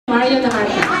Mario na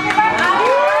Marta.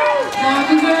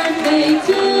 Happy birthday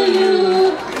to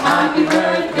you. Happy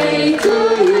birthday to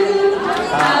you.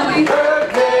 Happy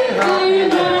birthday, dear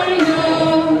Mario.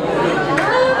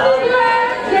 Happy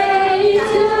birthday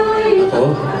to you.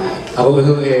 Ako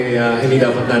hindi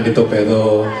dapat nandito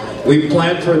pero we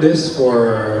planned for this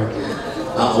for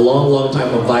a long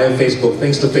time via Facebook.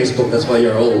 Thanks to Facebook, that's why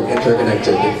you're all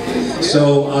interconnected.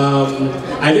 So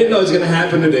I didn't know it was gonna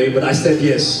happen today, but I said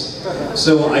yes.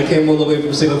 So I came all the way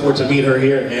from Singapore to meet her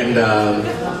here and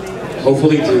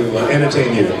hopefully to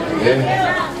entertain you.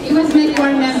 Yeah. He was my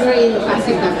core member in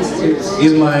Classic Baptist Church.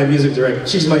 He's my music director.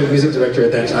 She's my music director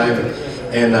at that time,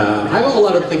 and I owe a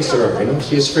lot of things to her. You know,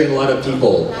 she has trained a lot of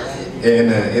people in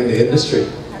the industry.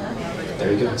 There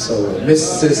you go. So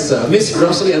Miss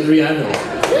Rosalie Adriano.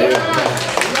 Yeah.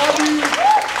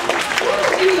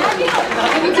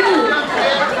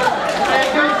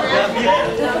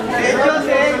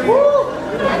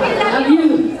 Love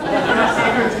you.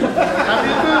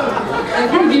 I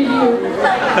forgive you.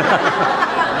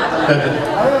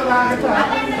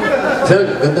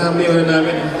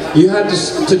 You had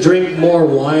to drink more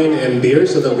wine and beer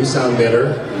so that we sound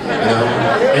better.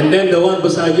 And then the one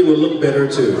beside you will look better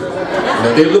too.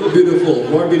 They look beautiful,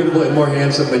 more beautiful and more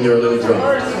handsome when you're a little drunk.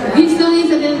 This song is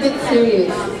a little bit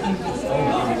serious.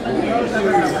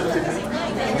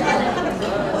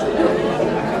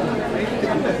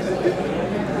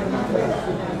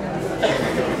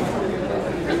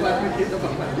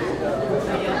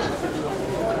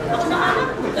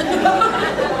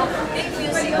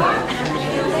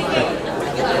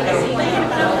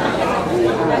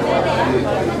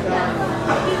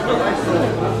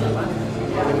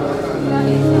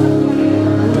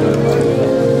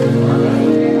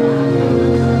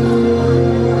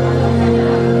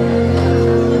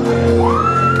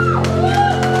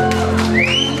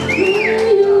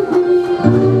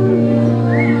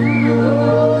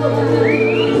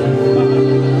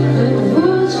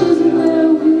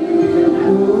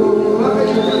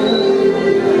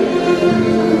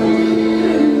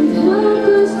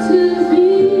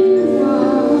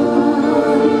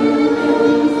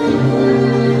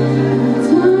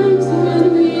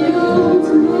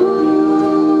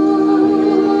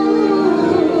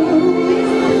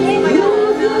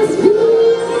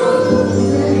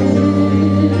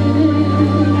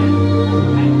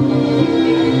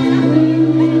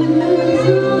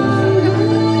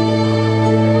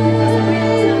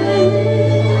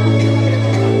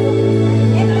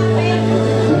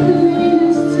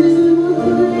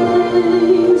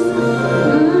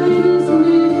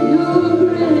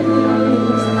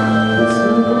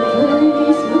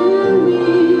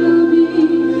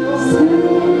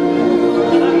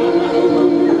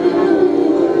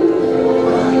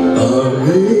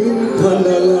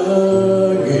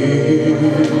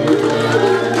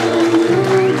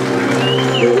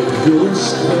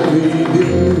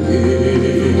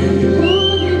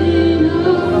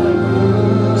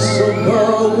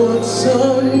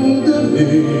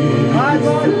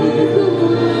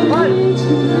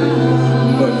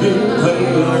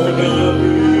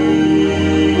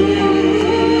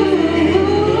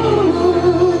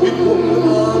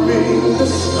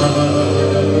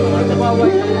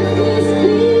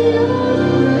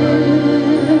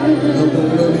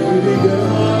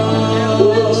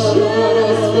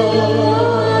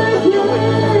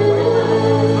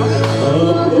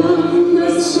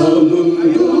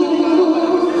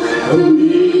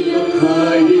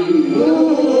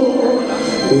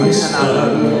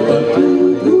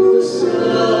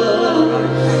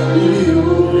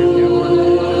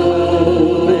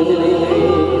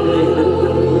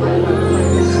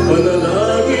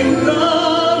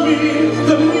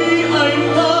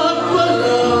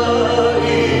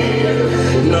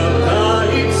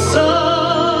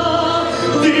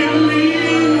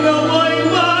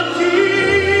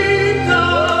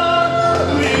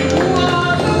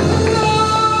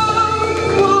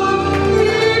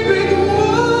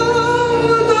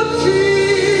 Key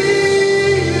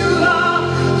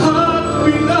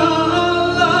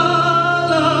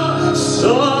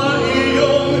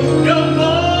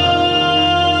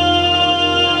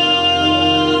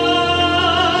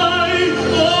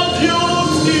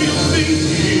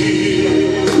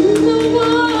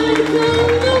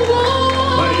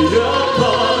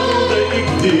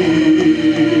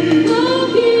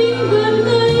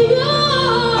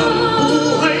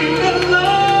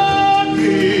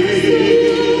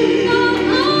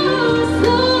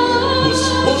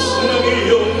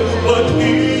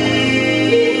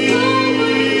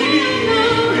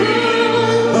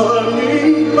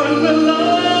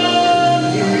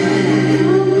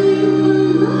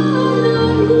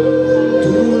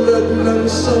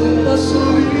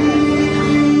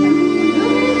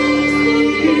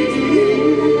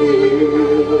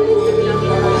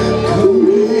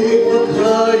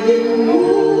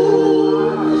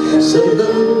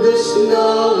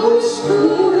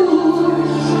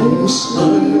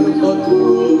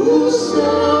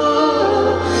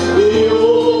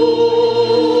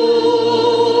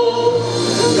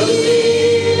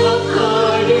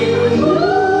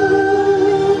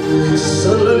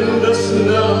Surrender